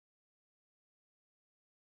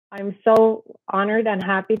I'm so honored and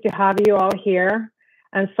happy to have you all here.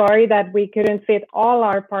 And sorry that we couldn't fit all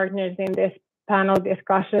our partners in this panel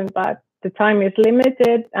discussion, but the time is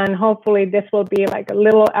limited, and hopefully this will be like a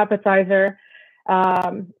little appetizer.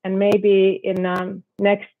 And maybe in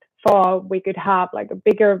next fall, we could have like a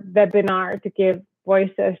bigger webinar to give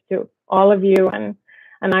voices to all of you. And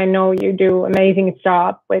I know you do an amazing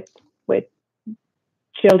job with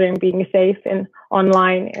children being safe and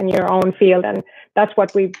online in your own field. And that's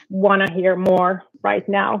what we want to hear more right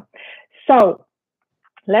now. So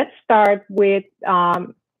let's start with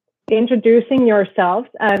introducing yourselves,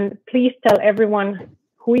 and please tell everyone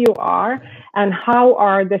who you are and how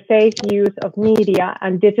are the safe use of media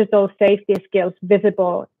and digital safety skills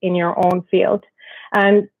visible in your own field.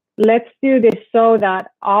 And let's do this so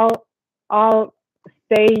that I'll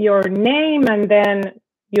say your name and then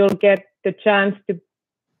you'll get the chance to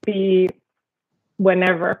be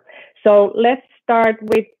whenever. So let's start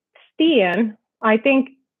with Stian. I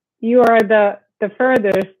think you are the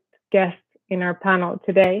furthest guest in our panel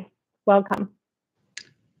today. Welcome.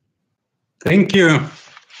 Thank you.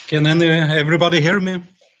 Can everybody hear me?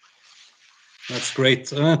 That's great.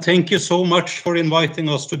 Thank you so much for inviting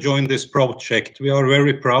us to join this project. We are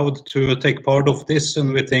very proud to take part of this,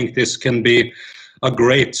 and we think this can be a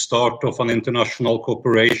great start of an international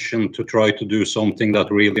cooperation to try to do something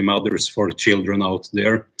that really matters for children out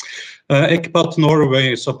there. ECPAT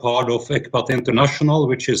Norway is a part of ECPAT International,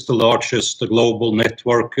 which is the largest global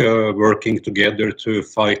network working together to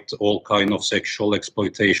fight all kind of sexual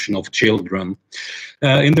exploitation of children.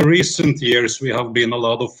 In the recent years, we have been a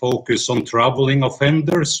lot of focus on traveling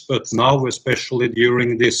offenders, but now, especially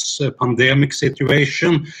during this pandemic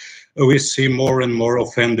situation, we see more and more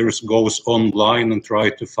offenders goes online and try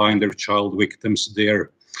to find their child victims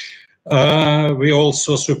there. We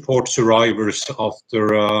also support survivors after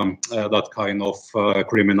that kind of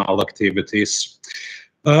criminal activities.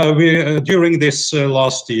 During this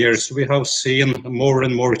last years, we have seen more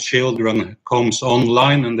and more children comes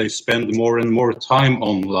online and they spend more and more time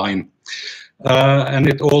online. And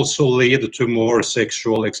it also leads to more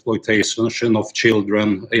sexual exploitation of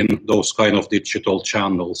children in those kind of digital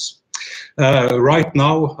channels. Right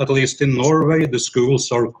now, at least in Norway, the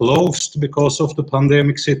schools are closed because of the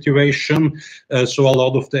pandemic situation, so a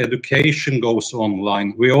lot of the education goes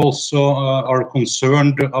online. We also are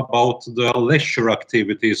concerned about the leisure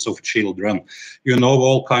activities of children. You know,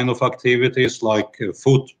 all kind of activities like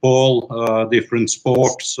football, different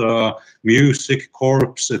sports, music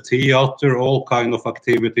corps, theater, all kind of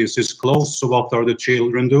activities is closed. So what are the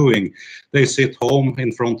children doing? They sit home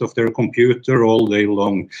in front of their computer all day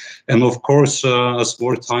long. And of course, as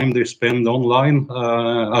more time they spend online,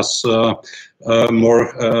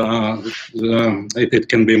 it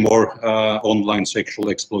can be more online sexual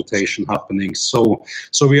exploitation happening. So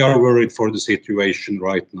we are worried for the situation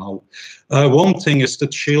right now. One thing is the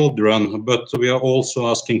children, but we are also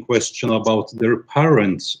asking questions about their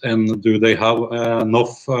parents, and do they have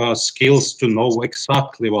enough skills to know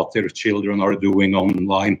exactly what their children are doing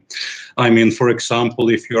online? I mean, for example,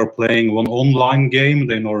 if you are playing one online game,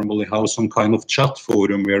 they normally have some kind of chat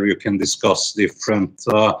forum where you can discuss different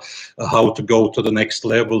how to go to the next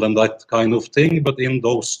level and that kind of thing. But in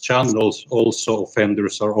those channels, also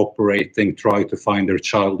offenders are operating, try to find their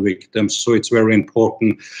child victims. So it's very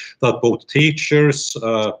important that both teachers,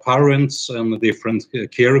 parents, and different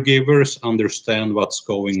caregivers understand what's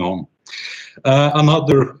going on.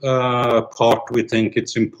 Another part we think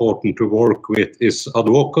it's important to work with is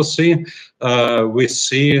advocacy. We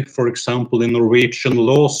see, for example, in Norwegian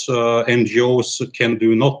laws, NGOs can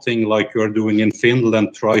do nothing like you are doing in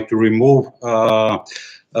Finland, try to remove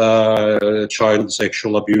child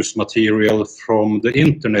sexual abuse material from the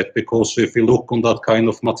internet, because if you look on that kind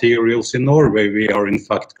of materials in Norway, we are in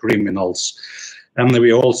fact criminals. And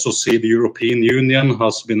we also see the European Union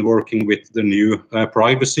has been working with the new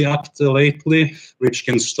Privacy Act lately, which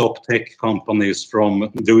can stop tech companies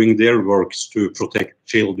from doing their works to protect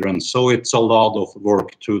children. So it's a lot of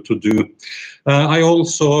work to do. I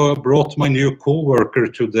also brought my new co-worker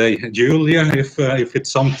today, Julia. If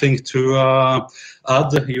it's something to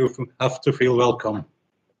add, you have to feel welcome.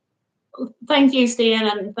 Thank you,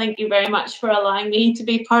 Stian, and thank you very much for allowing me to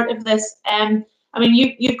be part of this. I mean,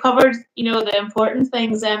 you've covered, you know, the important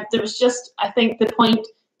things. There was just, I think, the point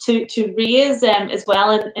to raise as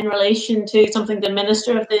well in relation to something the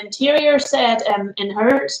Minister of the Interior said in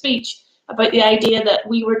her speech about the idea that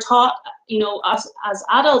we were taught, you know, as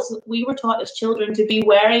adults, we were taught as children to be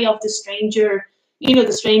wary of the stranger, you know,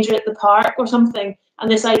 the stranger at the park or something,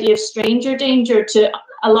 and this idea of stranger danger to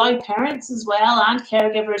allow parents as well and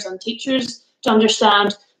caregivers and teachers to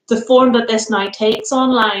understand the form that this now takes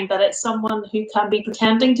online, that it's someone who can be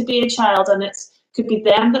pretending to be a child, and could be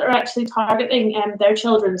them that are actually targeting their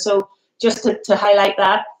children. So just to highlight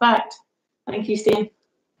that fact. Thank you, Stian.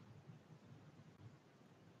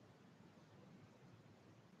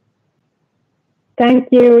 Thank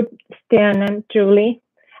you, Stian and Julie.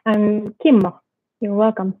 And Kimmo, you're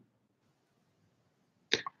welcome.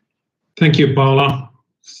 Thank you, Paula.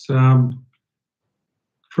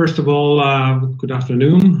 First of all, good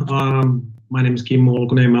afternoon. My name is Kimmo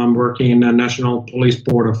Olkunen. I'm working in the National Police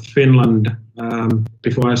Board of Finland.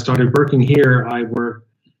 Before I started working here, I worked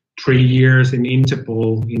 3 years in Interpol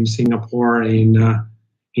in Singapore in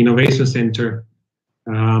Innovation Center.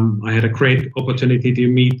 I had a great opportunity to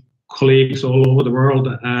meet colleagues all over the world,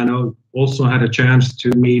 and I also had a chance to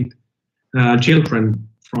meet children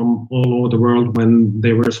from all over the world when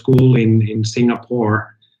they were at school in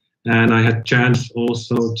Singapore. And I had a chance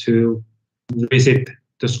also to visit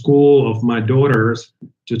the school of my daughters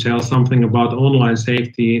to tell something about online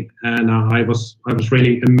safety. And I was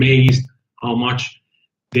really amazed how much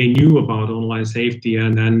they knew about online safety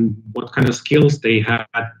and what kind of skills they had,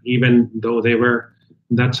 even though they were,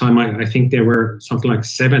 that time I think they were something like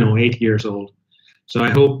 7 or 8 years old. So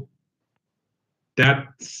I hope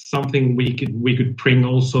that's something we could bring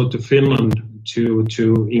also to Finland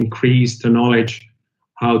to increase the knowledge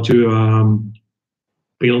how to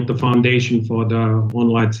build the foundation for the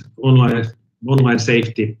online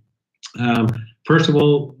safety. First of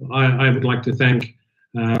all, I would like to thank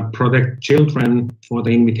Protect Children for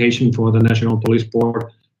the invitation for the National Police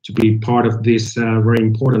Board to be part of this very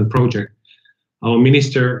important project. Our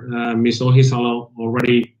minister, Ms. Ohisalo,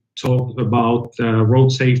 already talked about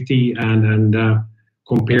road safety and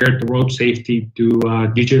compared the road safety to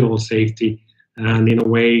digital safety. And in a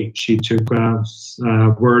way, she took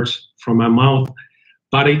words from my mouth.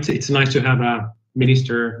 But it's nice to have a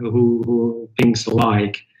minister who thinks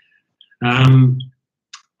alike.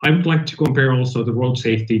 I would like to compare also the road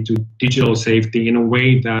safety to digital safety in a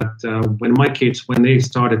way that when my kids, when they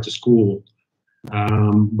started to school,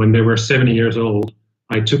 when they were 7 years old,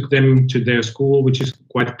 I took them to their school, which is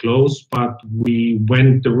quite close, but we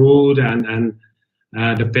went the route and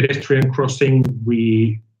the pedestrian crossing,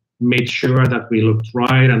 we made sure that we looked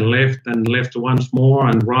right and left once more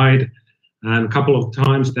and right, and a couple of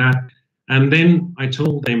times that. And then I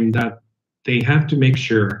told them that they have to make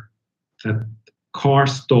sure that car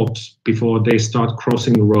stops before they start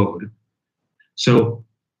crossing the road. So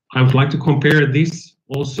I would like to compare this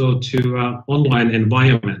also to online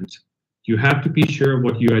environment. You have to be sure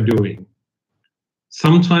what you are doing.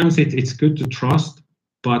 Sometimes it's good to trust,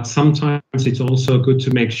 but sometimes it's also good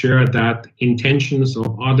to make sure that intentions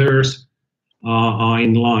of others are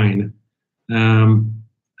in line.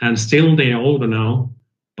 And still they are older now,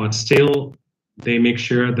 but still they make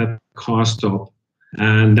sure that cars stop.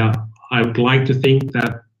 And I would like to think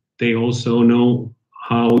that they also know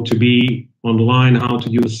how to be online, how to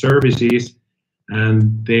use services,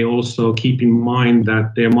 and they also keep in mind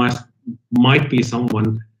that there might be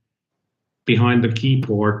someone behind the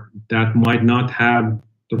keyboard that might not have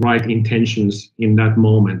the right intentions in that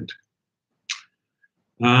moment.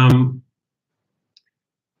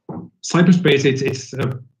 Cyberspace, it's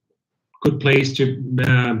a good place to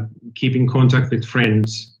keep in contact with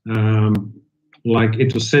friends. Like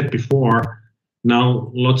it was said before,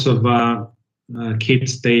 now lots of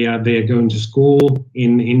kids, they are going to school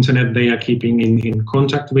in internet, they are keeping in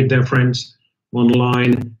contact with their friends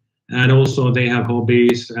online, and also they have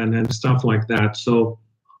hobbies and stuff like that. So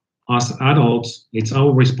as adults, it's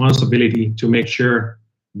our responsibility to make sure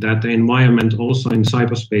that the environment also in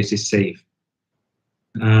cyberspace is safe.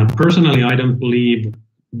 Personally, I don't believe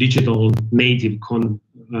digital native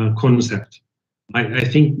concept. I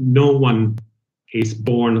think no one is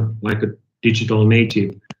born like a digital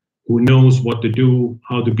native who knows what to do,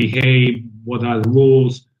 how to behave, what are the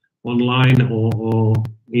rules online or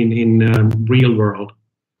in real world.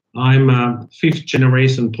 I'm a 5th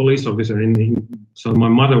generation police officer, so my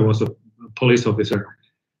mother was a police officer.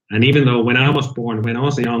 And even though when I was born, when I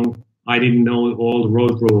was young, I didn't know all the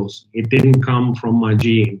road rules. It didn't come from my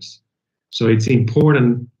genes. So it's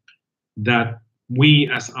important that we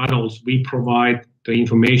as adults, we provide the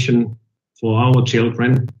information for our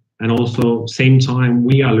children, and also same time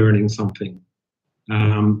we are learning something.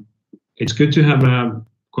 It's good to have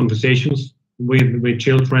conversations with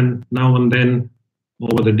children now and then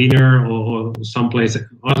over the dinner or someplace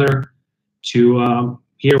other to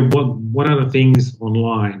hear what are the things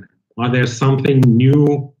online. Are there something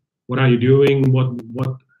new? What are you doing?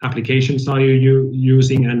 What applications are you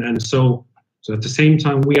using? And so at the same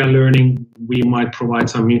time we are learning, we might provide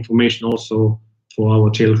some information also for our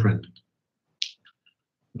children.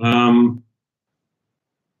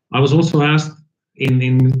 I was also asked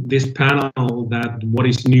in this panel that what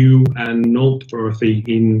is new and noteworthy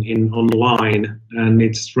in online, and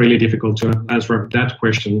it's really difficult to answer that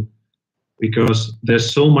question because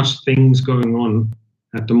there's so much things going on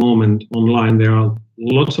at the moment online. There are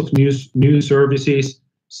lots of new services.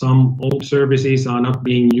 Some old services are not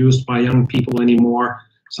being used by young people anymore.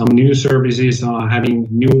 Some new services are having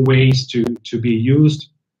new ways to be used,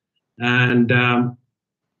 and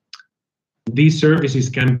these services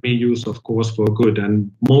can be used, of course, for good,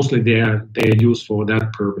 and mostly they're used for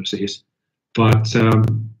that purposes. But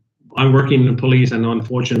I'm working in the police, and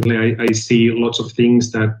unfortunately, I see lots of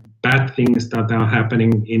bad things that are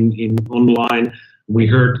happening in online. We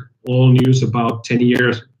heard all news about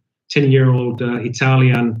 10-year-old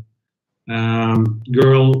Italian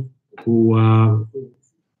girl who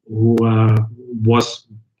was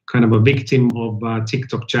kind of a victim of a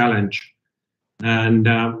TikTok challenge. And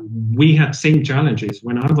we had same challenges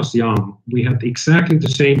when I was young. We had exactly the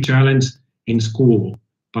same challenge in school,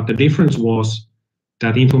 but the difference was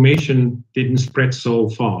that information didn't spread so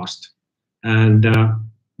fast. And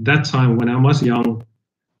that time when I was young,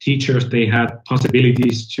 teachers, they had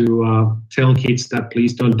possibilities to tell kids that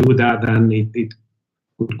please don't do that, and it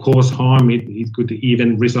could cause harm. It could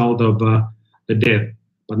even result of the death.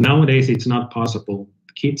 But nowadays it's not possible.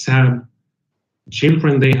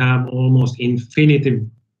 Children, they have almost infinite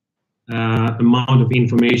amount of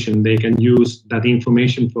information. They can use that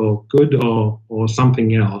information for good or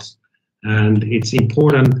something else. And it's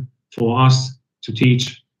important for us to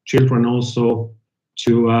teach children also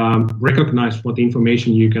to recognize what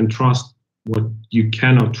information you can trust, what you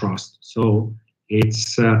cannot trust. So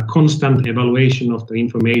it's a constant evaluation of the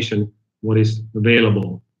information, what is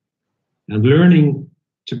available. And learning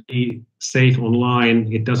to be safe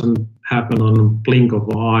online, it doesn't happen on a blink of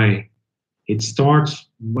an eye. It starts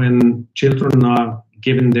when children are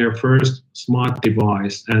given their first smart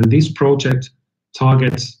device, and this project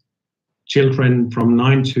targets children from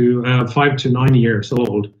 5 to 9 years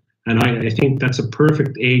old, and I think that's a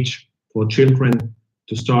perfect age for children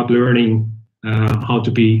to start learning how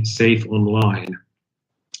to be safe online.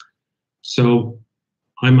 So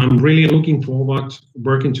I'm really looking forward to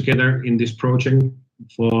working together in this project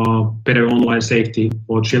for better online safety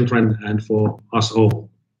for children and for us all.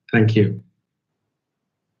 Thank you.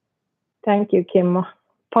 Thank you, Kimmo.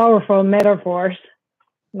 Powerful metaphors.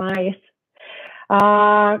 Nice.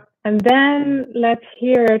 And then let's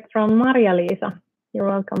hear it from Maria-Liisa. You're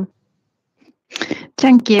welcome.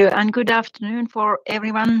 Thank you, and good afternoon for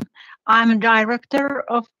everyone. I'm Director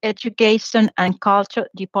of Education and Culture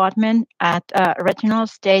Department at a regional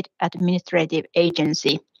state administrative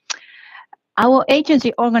agency. Our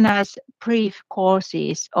agency organizes brief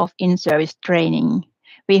courses of in-service training.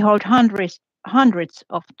 We hold hundreds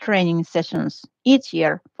of training sessions each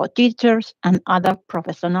year for teachers and other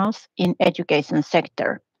professionals in education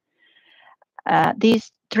sector.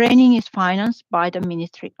 This training is financed by the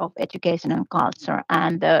Ministry of Education and Culture,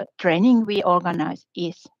 and the training we organize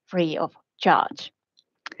is free of charge.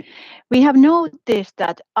 We have noticed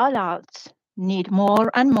that adults need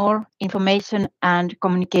more and more information and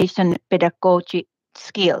communication pedagogy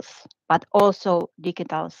skills, but also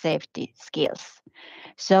digital safety skills.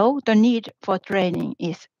 So the need for training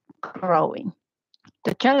is growing.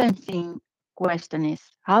 The challenging question is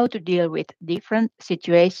how to deal with different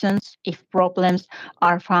situations if problems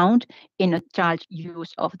are found in a child's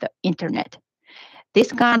use of the internet.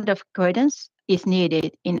 This kind of guidance is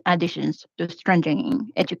needed in addition to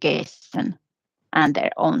strengthening education and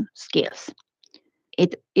their own skills.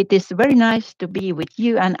 It is very nice to be with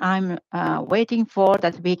you, and I'm waiting for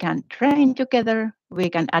that we can train together, we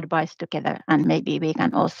can advise together, and maybe we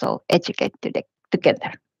can also educate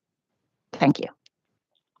together. Thank you.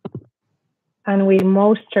 And we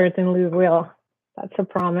most certainly will. That's a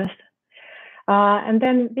promise. And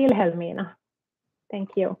then Wilhelmina.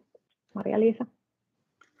 Thank you. Maria-Liisa.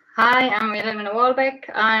 Hi, I'm Wilhelmina Wolbeck.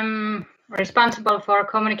 I'm responsible for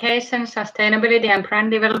communication, sustainability, and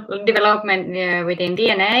brand development within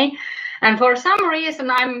DNA. And for some reason,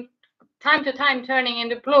 I'm time to time turning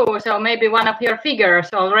into blue, so maybe one of your figures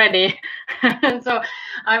already. So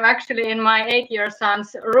I'm actually in my 8-year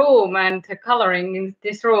son's room, and the coloring in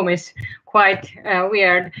this room is quite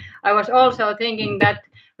weird. I was also thinking that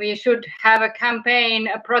we should have a campaign,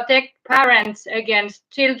 protect parents against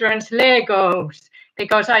children's Legos,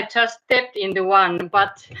 because I just stepped into one,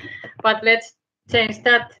 but let's change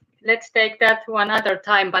that. Let's take that one other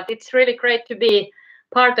time. But it's really great to be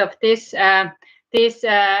part of this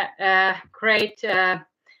great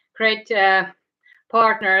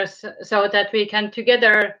partners so that we can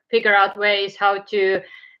together figure out ways how to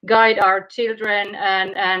guide our children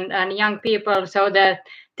and young people so that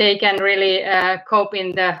they can really cope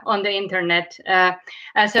on the internet.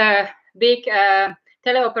 As a big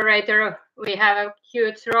teleoperator, we have a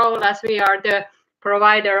huge role as we are the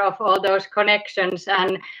provider of all those connections,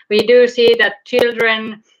 and we do see that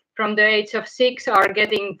children from the age of 6 are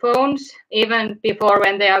getting phones even before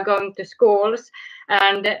when they are going to schools.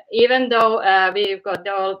 And even though we've got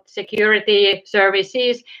all security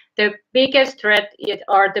services, the biggest threat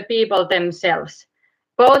are the people themselves,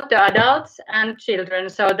 both the adults and children,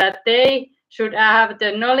 so that they should have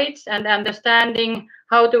the knowledge and understanding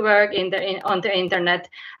how to work on the internet.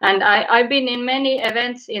 And I've been in many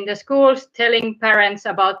events in the schools telling parents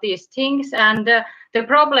about these things, and the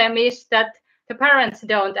problem is that the parents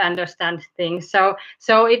don't understand things. So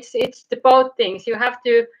it's the both things. You have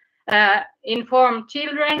to inform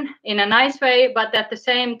children in a nice way, but at the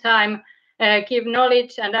same time give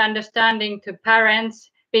knowledge and understanding to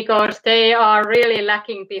parents, because they are really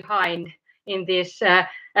lacking behind in this.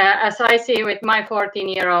 As I see with my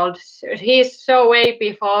 14-year-old, he's so way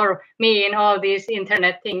before me in all these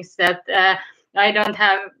internet things that I don't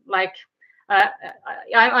have, like,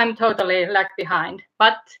 I'm totally lag behind.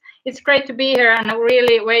 But it's great to be here and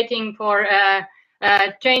really waiting for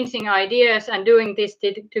changing ideas and doing this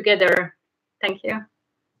together. Thank you.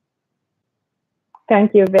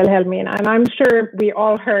 Thank you, Wilhelmina. And I'm sure we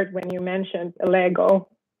all heard when you mentioned Lego.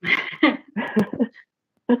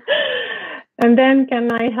 And then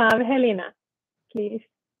can I have Helena, please?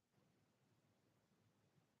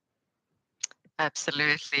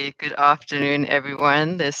 Absolutely. Good afternoon,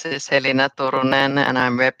 everyone. This is Helena Turunen, and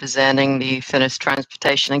I'm representing the Finnish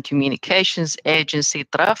Transportation and Communications Agency,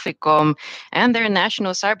 Traficom, and their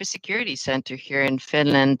National Cybersecurity Center here in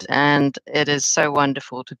Finland. And it is so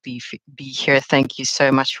wonderful to be here. Thank you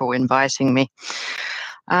so much for inviting me.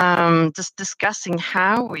 Just discussing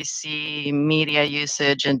how we see media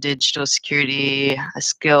usage and digital security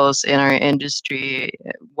skills in our industry.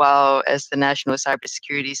 While as the National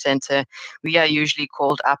Cybersecurity Center, we are usually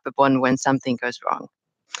called up upon when something goes wrong.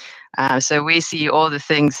 So we see all the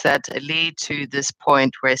things that lead to this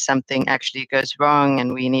point where something actually goes wrong,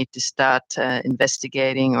 and we need to start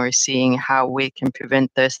investigating or seeing how we can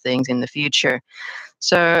prevent those things in the future.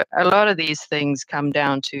 So a lot of these things come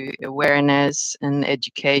down to awareness and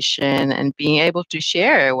education and being able to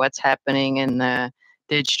share what's happening in the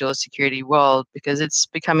digital security world, because it's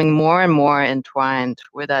becoming more and more entwined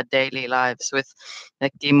with our daily lives, with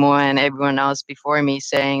like Timo and everyone else before me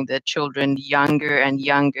saying that children younger and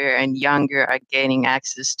younger and younger are gaining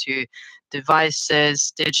access to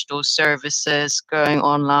devices, digital services, going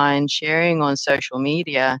online, sharing on social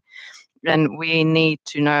media. And we need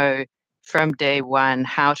to know from day one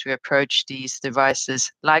how to approach these devices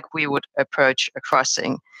like we would approach a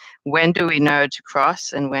crossing. When do we know to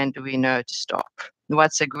cross and when do we know to stop?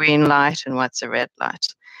 What's a green light and what's a red light?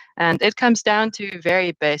 And it comes down to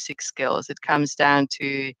very basic skills. It comes down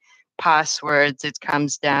to passwords. It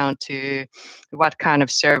comes down to what kind of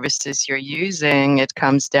services you're using. It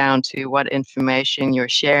comes down to what information you're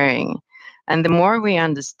sharing. And the more we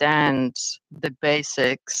understand the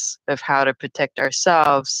basics of how to protect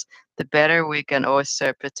ourselves, the better we can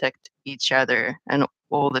also protect each other and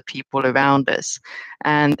all the people around us.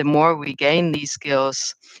 And the more we gain these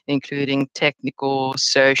skills, including technical,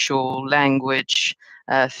 social, language,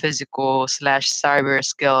 physical/cyber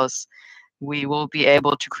skills, we will be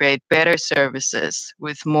able to create better services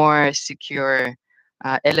with more secure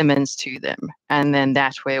elements to them. And then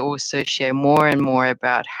that way also share more and more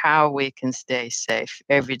about how we can stay safe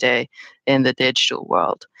every day in the digital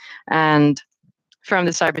world. And from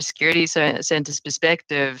the Cybersecurity Center's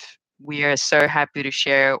perspective, we are so happy to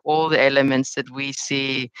share all the elements that we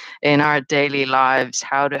see in our daily lives,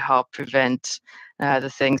 how to help prevent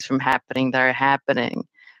the things from happening that are happening.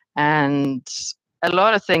 And a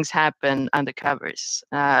lot of things happen under covers.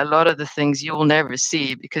 A lot of the things you'll never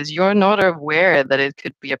see because you're not aware that it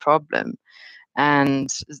could be a problem. And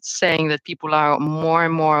saying that people are more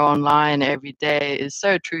and more online every day is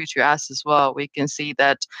so true to us as well. We can see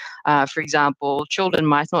that, for example, children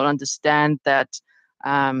might not understand that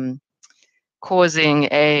causing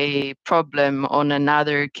a problem on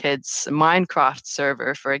another kid's Minecraft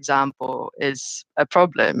server, for example, is a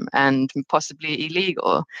problem and possibly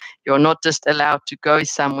illegal. You're not just allowed to go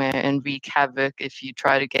somewhere and wreak havoc if you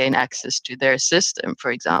try to gain access to their system,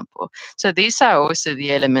 for example. So these are also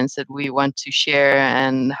the elements that we want to share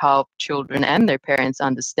and help children and their parents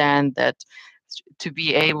understand, that to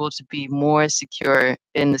be able to be more secure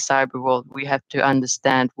in the cyber world, we have to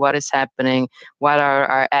understand what is happening, what are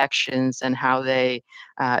our actions, and how they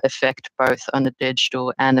affect both on a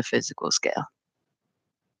digital and a physical scale.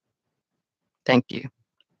 Thank you.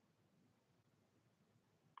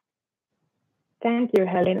 Thank you,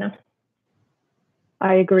 Helena.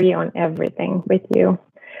 I agree on everything with you.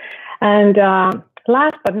 And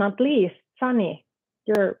last but not least, Sunny,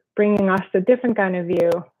 you're bringing us a different kind of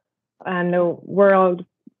view and a world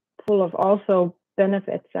full of also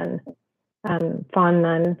benefits and fun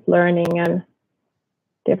and learning and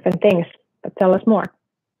different things. But tell us more.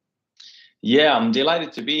 Yeah, I'm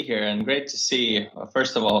delighted to be here and great to see,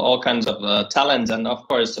 first of all kinds of talents and of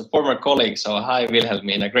course former colleagues. So hi,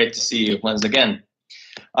 Wilhelmina, great to see you once again.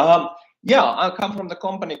 Yeah, I come from the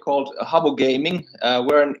company called Habu Gaming.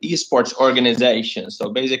 We're an esports organization. So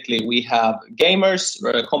basically we have gamers,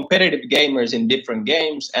 competitive gamers in different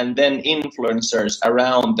games, and then influencers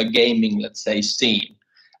around the gaming, let's say, scene.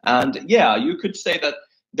 And yeah, you could say that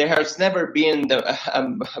there has never been the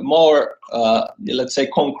more, let's say,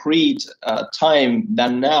 concrete time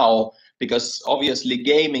than now, because obviously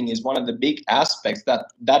gaming is one of the big aspects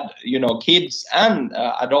that you know, kids and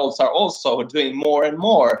adults are also doing more and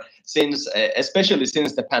more since, especially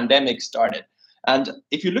since the pandemic started. And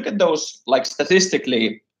if you look at those, like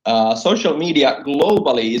statistically, social media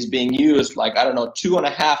globally is being used like, I don't know,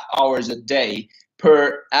 2.5 hours a day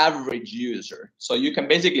per average user. So you can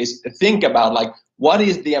basically think about like, what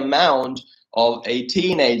is the amount of a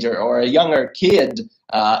teenager or a younger kid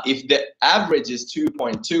if the average is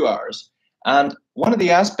 2.2 hours? And one of the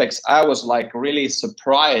aspects I was like really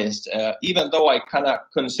surprised, even though I kind of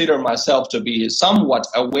consider myself to be somewhat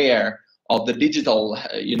aware of the digital,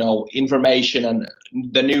 you know, information and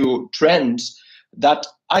the new trends, that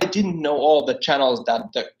I didn't know all the channels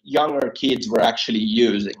that the younger kids were actually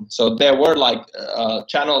using. So there were like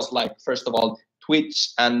channels like, first of all, Twitch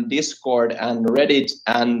and Discord and Reddit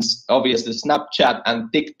and obviously Snapchat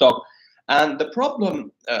and TikTok. And the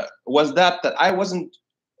problem was that I wasn't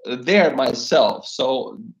there myself.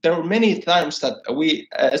 So there were many times that we,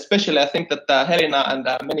 especially I think that Helena and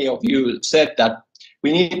many of you said that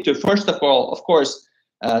we need to, first of all, of course,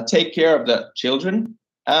 take care of the children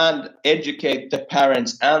and educate the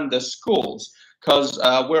parents and the schools, because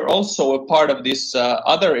we're also a part of this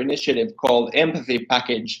other initiative called Empathy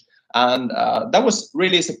Package. And that was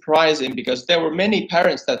really surprising, because there were many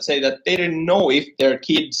parents that say that they didn't know if their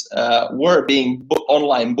kids were being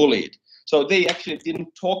online bullied. So they actually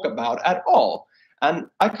didn't talk about at all. And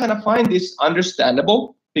I kind of find this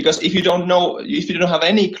understandable, because if you don't know, if you don't have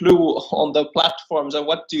any clue on the platforms and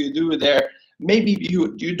what do you do there, maybe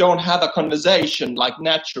you don't have a conversation like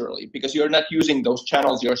naturally, because you're not using those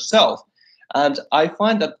channels yourself. And I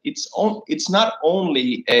find that it's not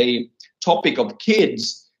only a topic of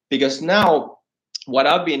kids, because now what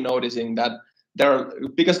I've been noticing that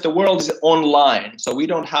because the world is online, so we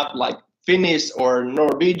don't have like Finnish or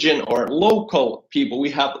Norwegian or local people,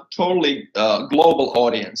 we have totally global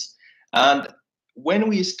audience. And when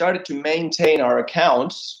we started to maintain our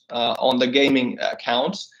accounts on the gaming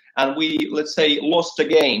accounts, and we, let's say, lost a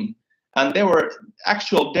game, and there were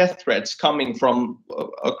actual death threats coming from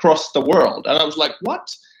across the world, and I was like,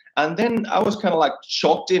 what? And then I was kind of like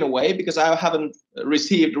shocked in a way, because I haven't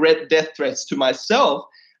received death threats to myself.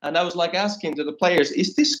 And I was like asking to the players,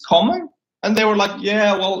 is this common? And they were like,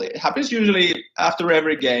 yeah, well, it happens usually after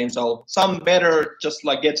every game. So some better just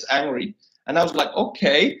like gets angry. And I was like,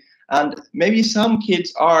 okay. And maybe some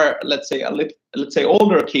kids are, let's say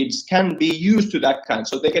older kids can be used to that kind,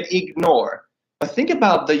 so they can ignore. But think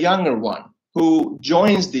about the younger one who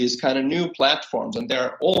joins these kind of new platforms, and there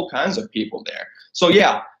are all kinds of people there. So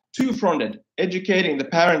yeah, two-fronted, educating the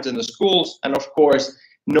parents and the schools, and of course,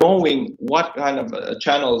 knowing what kind of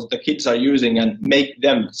channels the kids are using and make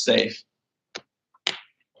them safe.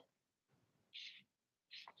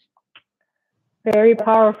 Very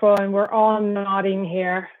powerful, and we're all nodding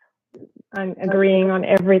here and agreeing on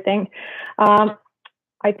everything.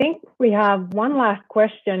 I think we have one last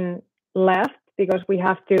question left, because we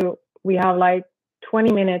have like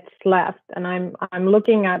 20 minutes left, and I'm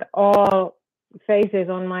looking at all faces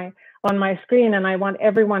on my screen, and I want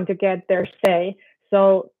everyone to get their say.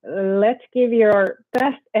 So let's give your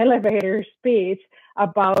best elevator speech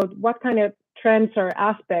about what kind of trends or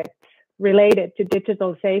aspects related to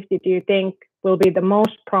digital safety do you think will be the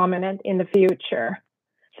most prominent in the future?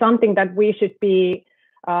 Something that we should be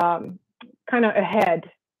kind of ahead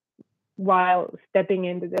while stepping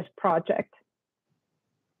into this project.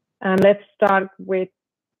 And let's start with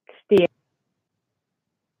Steve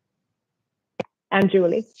and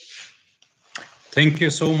Julie. Thank you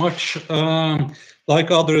so much.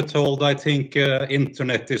 Like others told, I think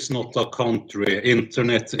internet is not a country.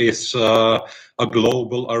 Internet is a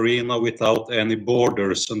global arena without any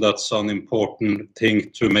borders, and that's an important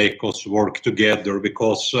thing to make us work together,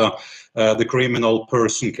 because the criminal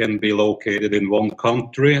person can be located in one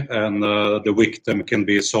country and the victim can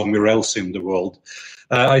be somewhere else in the world.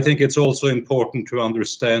 I think it's also important to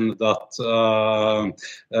understand that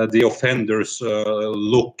the offenders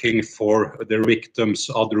looking for their victims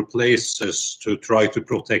other places to try to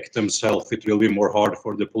protect themselves. It will be more hard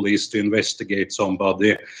for the police to investigate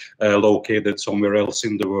somebody located somewhere else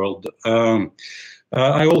in the world.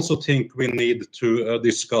 I also think we need to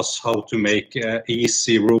discuss how to make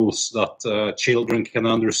easy rules that children can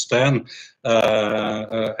understand,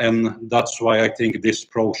 and that's why I think this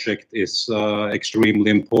project is extremely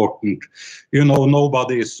important. You know,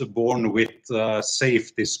 nobody is born with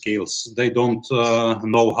safety skills. They don't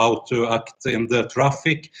know how to act in the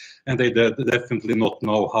traffic, and they definitely not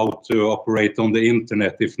know how to operate on the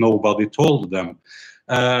internet if nobody told them.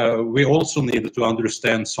 We also need to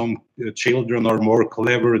understand some children are more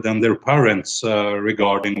clever than their parents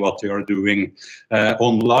regarding what they are doing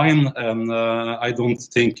online, and I don't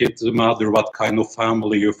think it matters what kind of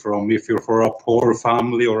family you're from. If you're from a poor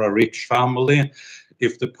family or a rich family,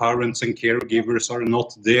 if the parents and caregivers are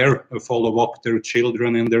not there to follow up their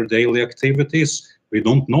children in their daily activities, we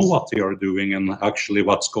don't know what they are doing and actually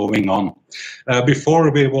what's going on. Before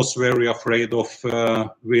we was very afraid of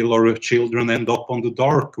will our children end up on the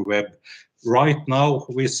dark web. Right now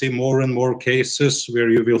we see more and more cases where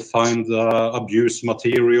you will find abuse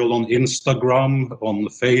material on Instagram, on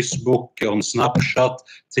Facebook, on Snapchat,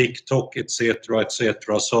 TikTok, etc.,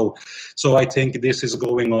 etc. So I think this is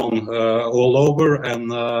going on all over, and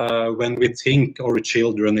when we think our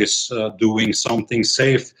children is doing something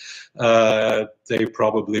safe, they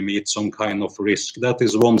probably meet some kind of risk. That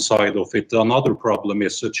is one side of it. Another problem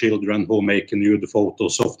is children who make nude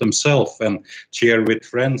photos of themselves and share with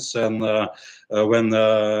friends, and when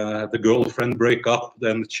the girlfriend break up,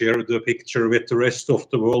 then share the picture with the rest of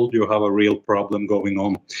the world. You have a real problem going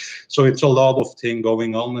on. So it's a lot of things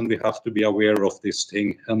going on, and we have to be aware of this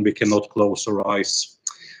thing, and we cannot close our eyes.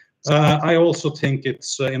 I also think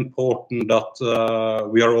it's important that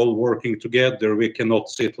we are all working together. We cannot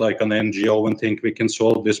sit like an NGO and think we can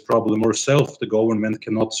solve this problem ourselves. The government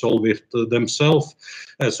cannot solve it themselves.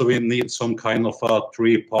 So we need some kind of a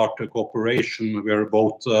three-part cooperation where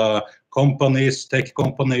both companies, tech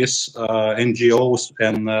companies, NGOs,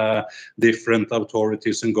 and different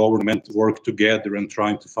authorities and government work together and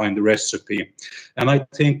trying to find a recipe. And I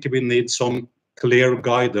think we need some clear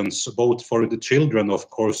guidance, both for the children, of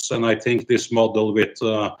course, and I think this model with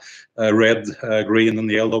red, green and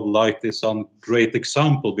yellow light is a great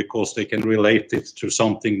example, because they can relate it to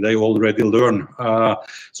something they already learn.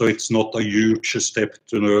 So it's not a huge step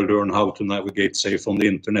to learn how to navigate safe on the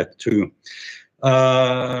internet too.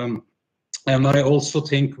 And I also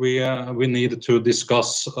think we need to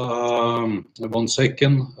discuss, one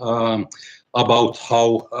second, about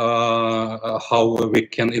how we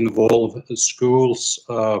can involve schools,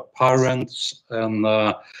 parents, and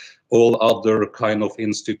all other kind of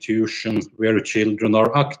institutions where children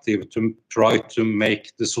are active, to try to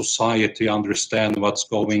make the society understand what's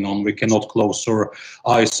going on. We cannot close our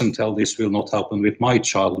eyes and tell this will not happen with my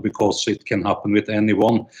child, because it can happen with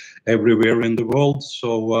anyone everywhere in the world.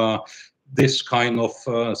 So this kind of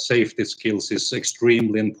safety skills is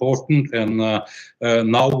extremely important, and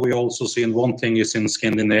now we also see, and one thing is in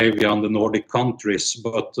Scandinavia and the Nordic countries,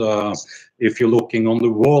 but if you're looking on the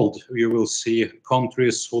world, you will see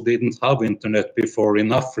countries who didn't have internet before.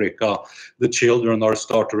 In Africa, the children are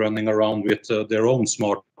start running around with their own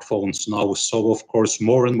smartphones now. So of course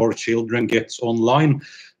more and more children get online,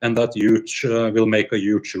 and that will make a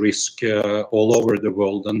huge risk all over the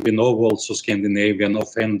world. And we know also Scandinavian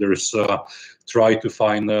offenders try to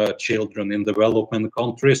find children in development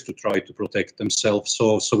countries to try to protect themselves.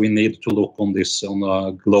 So we need to look on this on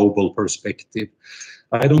a global perspective.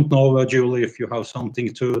 I don't know, Julie, if you have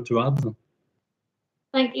something to add.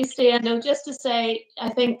 Thank you, Stian. No, just to say, I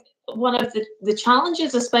think one of the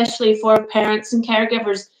challenges, especially for parents and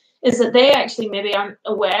caregivers, is that they actually maybe aren't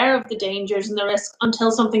aware of the dangers and the risk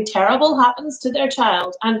until something terrible happens to their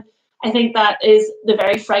child. And I think that is the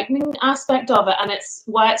very frightening aspect of it. And it's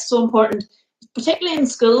why it's so important, particularly in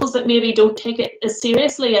schools that maybe don't take it as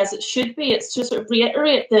seriously as it should be. It's to sort of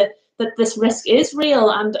reiterate that this risk is real.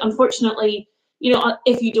 And unfortunately, you know,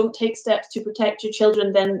 if you don't take steps to protect your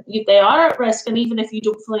children, then they are at risk. And even if you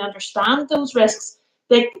don't fully understand those risks,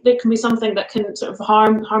 there can be something that can sort of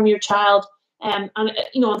harm your child And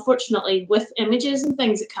unfortunately, with images and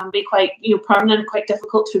things, it can be quite permanent, quite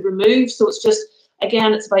difficult to remove. So it's just,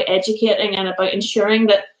 again, it's about educating and about ensuring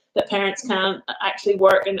that parents can actually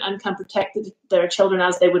work and can protect their children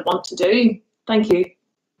as they would want to do. Thank you.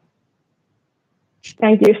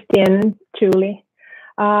 Thank you, Sten, Julie.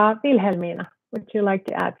 Wilhelmina, would you like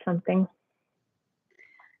to add something?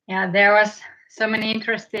 Yeah, there was so many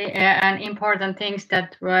interesting and important things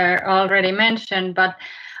that were already mentioned, but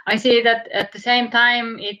I see that at the same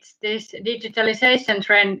time, it's this digitalization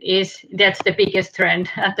trend that's the biggest trend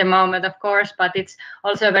at the moment, of course, but it's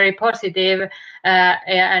also very positive,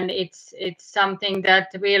 and it's something that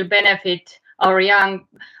will benefit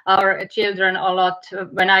our children a lot.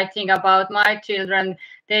 When I think about my children,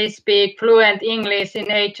 they speak fluent English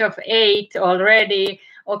in age of 8 already.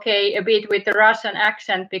 Okay, a bit with the Russian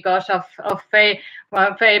accent because of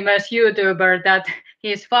famous YouTuber that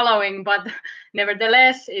he's following, but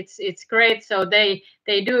nevertheless, it's great. So they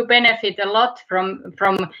do benefit a lot from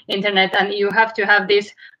internet, and you have to have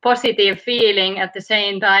this positive feeling at the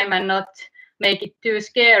same time and not make it too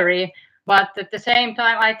scary. But at the same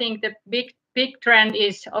time, I think the big trend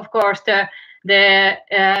is, of course, the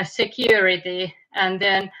security, and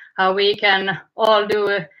then how we can all do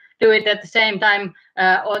it at the same time.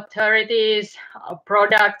 Authorities,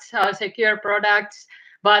 products, secure products,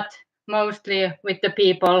 but mostly with the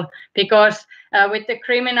people, because with the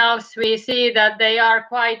criminals we see that they are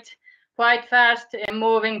quite fast in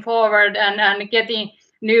moving forward and getting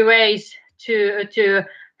new ways to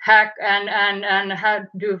hack and how to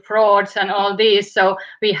do frauds and all these. So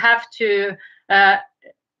we have to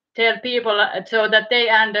tell people so that they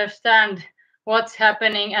understand what's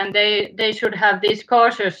happening, and they should have this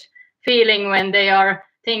cautious feeling when they are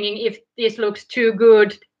thinking if this looks too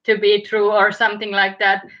good to be true or something like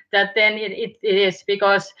that, that then it is,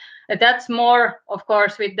 because that's more, of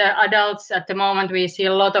course, with the adults at the moment. We see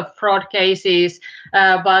a lot of fraud cases,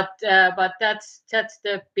 but that's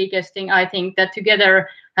the biggest thing, I think, that together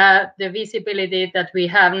the visibility that we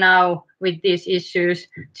have now with these issues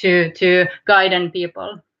to guide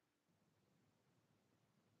people.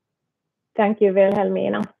 Thank you,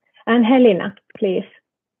 Wilhelmina. And Helena, please.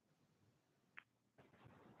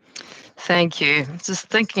 Thank you. Just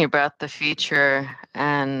thinking about the future,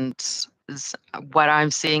 and what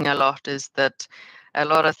I'm seeing a lot is that a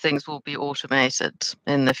lot of things will be automated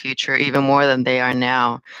in the future, even more than they are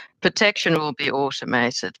now. Protection will be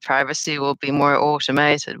automated. Privacy will be more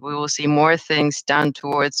automated. We will see more things done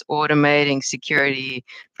towards automating security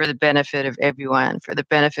for the benefit of everyone, for the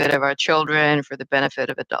benefit of our children, for the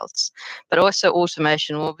benefit of adults. But also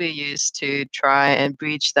automation will be used to try and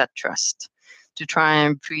breach that trust, to try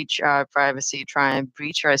and breach our privacy, try and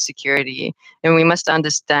breach our security. And we must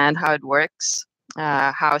understand how it works,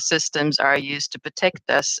 how systems are used to protect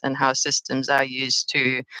us, and how systems are used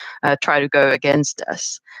to try to go against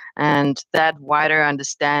us. And that wider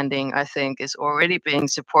understanding, I think, is already being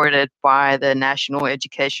supported by the national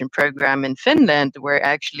education program in Finland, where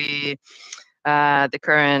actually the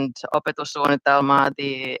current opetussuunnitelma,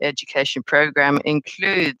 the education program,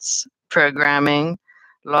 includes programming,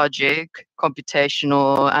 logic,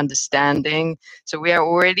 computational understanding. So we are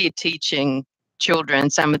already teaching children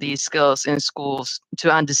some of these skills in schools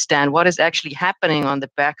to understand what is actually happening on the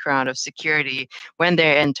background of security when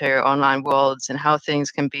they enter online worlds, and how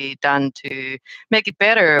things can be done to make it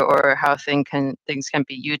better, or how things can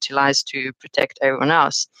be utilized to protect everyone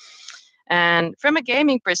else. And from a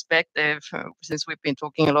gaming perspective, since we've been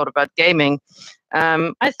talking a lot about gaming,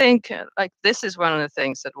 I think this is one of the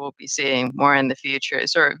things that we'll be seeing more in the future.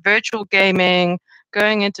 So virtual gaming,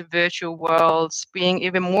 going into virtual worlds, being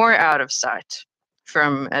even more out of sight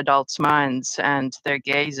from adults' minds and their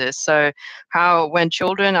gazes. So when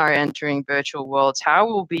children are entering virtual worlds, how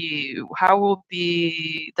will be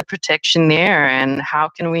the protection there, and how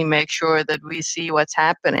can we make sure that we see what's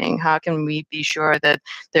happening? How can we be sure that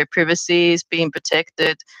their privacy is being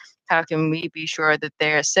protected? How can we be sure that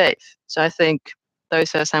they're safe? So I think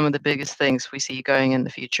those are some of the biggest things we see going in the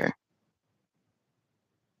future.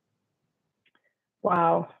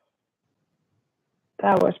 Wow.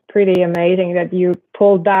 That was pretty amazing that you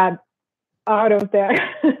pulled that out of there.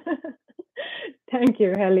 Thank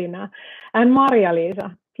you, Helena. And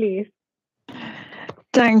Maria-Liisa, please.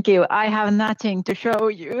 Thank you. I have nothing to show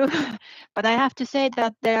you, but I have to say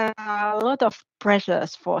that there are a lot of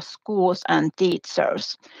pressures for schools and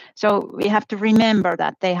teachers. So we have to remember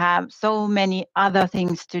that they have so many other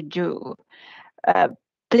things to do.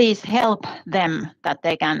 Please help them that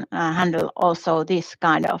they can handle also this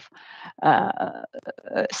kind of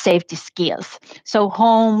safety skills. So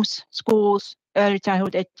homes, schools, early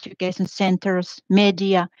childhood education centers,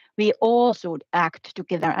 media, we all should act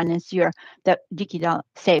together and ensure the digital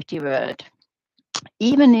safety world.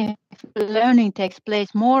 Even if learning takes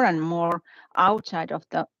place more and more outside of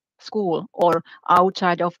the school or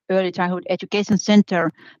outside of early childhood education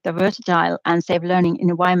center, the versatile and safe learning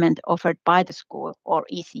environment offered by the school or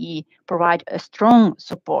ECE provide a strong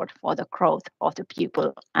support for the growth of the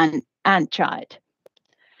pupil and child.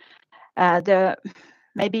 The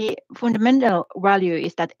maybe fundamental value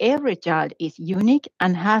is that every child is unique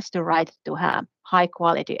and has the right to have high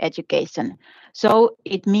quality education. So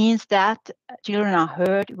it means that children are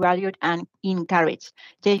heard, valued, and encouraged.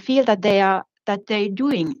 They feel that they're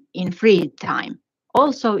doing in free time.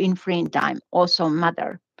 Also in free time also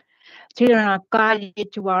matter. Children are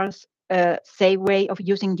guided towards a safe way of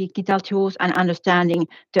using digital tools and understanding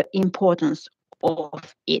the importance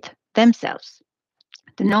of it themselves.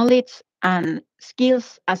 The knowledge and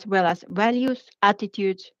skills as well as values,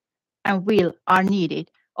 attitudes, and will are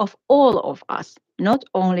needed of all of us, not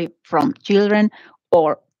only from children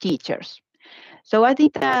or teachers. So I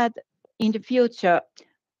think that in the future,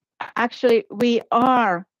 actually, we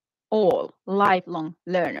are all lifelong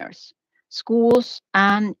learners. Schools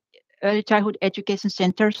and early childhood education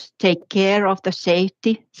centers take care of the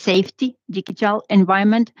safety, digital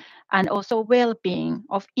environment, and also well-being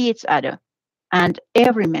of each other and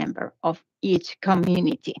every member of each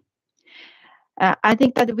community. I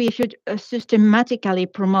think that we should systematically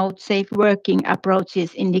promote safe working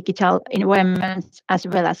approaches in digital environments, as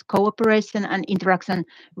well as cooperation and interaction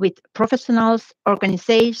with professionals,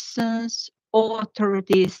 organizations,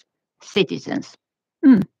 authorities, citizens.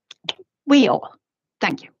 We all.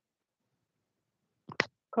 Thank you.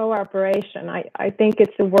 Cooperation. I think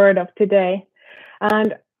it's the word of today.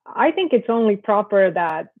 And I think it's only proper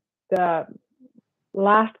that the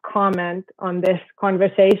last comment on this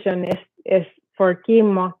conversation is for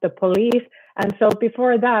Kimmo, the police. And so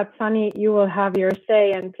before that, Sunny, you will have your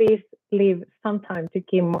say, and please leave some time to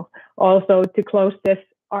Kimmo also to close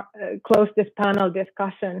this panel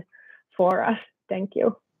discussion for us. Thank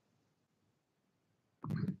you.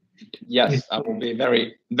 Yes, I will be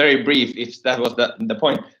very, very brief if that was the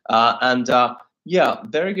point. Yeah,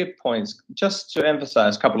 very good points. Just to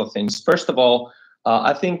emphasize a couple of things. First of all,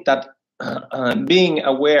 I think that being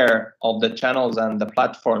aware of the channels and the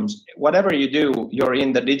platforms, whatever you do, you're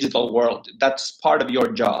in the digital world. That's part of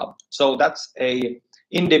your job. So that's a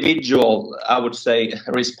individual, I would say,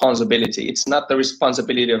 responsibility. It's not the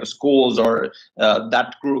responsibility of schools or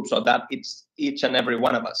that groups or that. It's each and every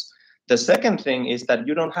one of us. The second thing is that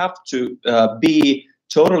you don't have to be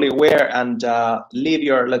totally aware and leave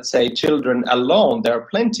your, let's say, children alone. There are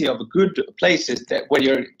plenty of good places where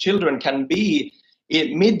your children can be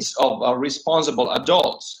in midst of responsible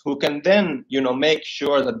adults who can then, make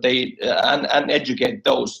sure that they and educate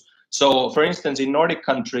those. So, for instance, in Nordic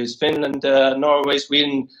countries, Finland, Norway,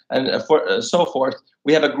 Sweden, and so forth,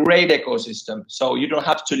 we have a great ecosystem. So you don't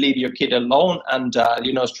have to leave your kid alone and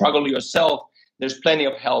struggle yourself. There's plenty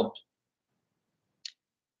of help.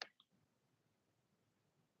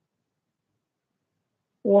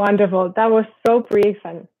 Wonderful. That was so brief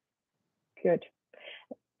and good.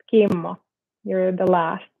 Kimmo, you're the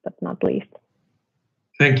last but not least.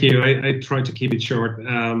 Thank you. I try to keep it short.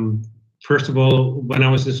 First of all, when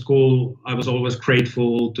I was in school, I was always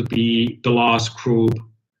grateful to be the last group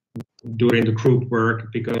during the group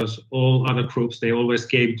work, because all other groups, they always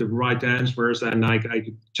gave the right answers, and I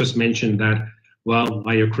just mentioned that, well,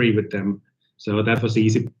 I agree with them. So that was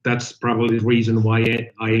easy. That's probably the reason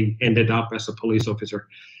why I ended up as a police officer.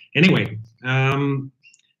 Anyway, I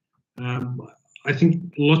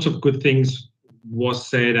think lots of good things was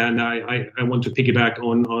said, and I want to piggyback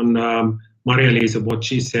on Maria-Liisa, what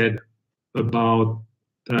she said about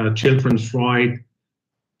children's right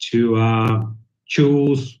to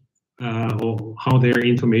choose or how their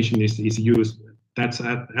information is used. That's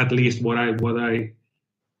at least what I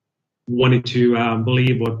wanted to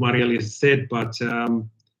believe what Maria-Liisa said, but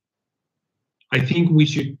I think we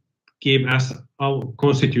should give as our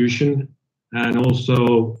constitution and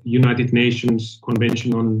also United Nations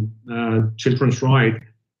Convention on Children's Rights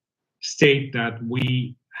state that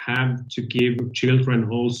we have to give children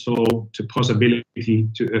also the possibility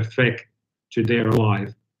to affect to their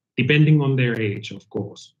life, depending on their age, of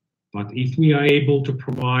course. But if we are able to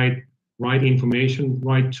provide right information,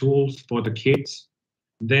 right tools for the kids,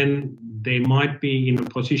 then they might be in a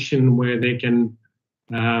position where they can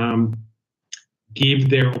give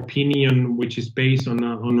their opinion, which is based on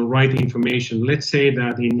the right information. Let's say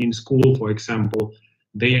that in school, for example,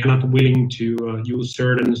 they are not willing to use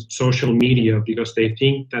certain social media because they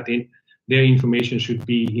think that their information should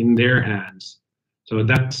be in their hands. So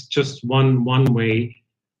that's just one way,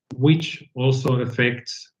 which also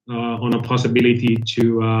affects on a possibility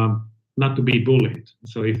to not to be bullied.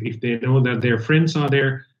 So if they know that their friends are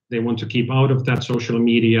there, they want to keep out of that social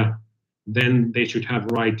media, then they should have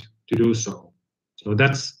right to do so. So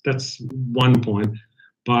that's one point.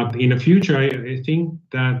 But in the future, I think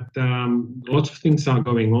that lots of things are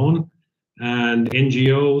going on, and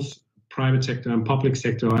NGOs, private sector and public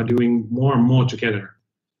sector are doing more and more together.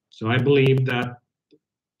 So I believe that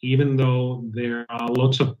even though there are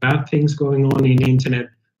lots of bad things going on in the internet,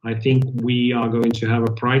 I think we are going to have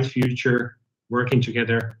a bright future working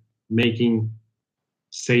together, making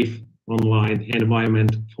safe online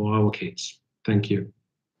environment for our kids. Thank you.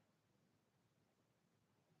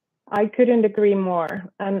 I couldn't agree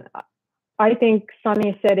more. And I think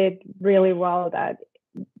Sunny said it really well, that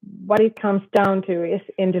what it comes down to is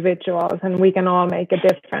individuals, and we can all make a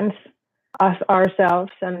difference as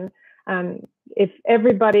ourselves. And if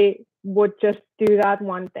everybody would just do that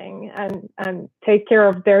one thing and take care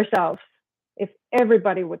of themselves, if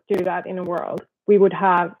everybody would do that in the world, we would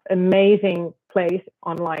have amazing place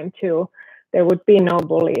online too. There would be no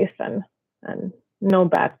bullies and no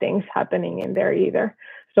bad things happening in there either.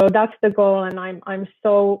 So that's the goal, and I'm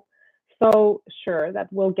so sure that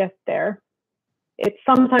we'll get there.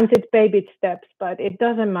 Sometimes it's baby steps, but it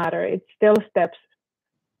doesn't matter. It's still steps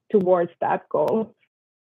towards that goal.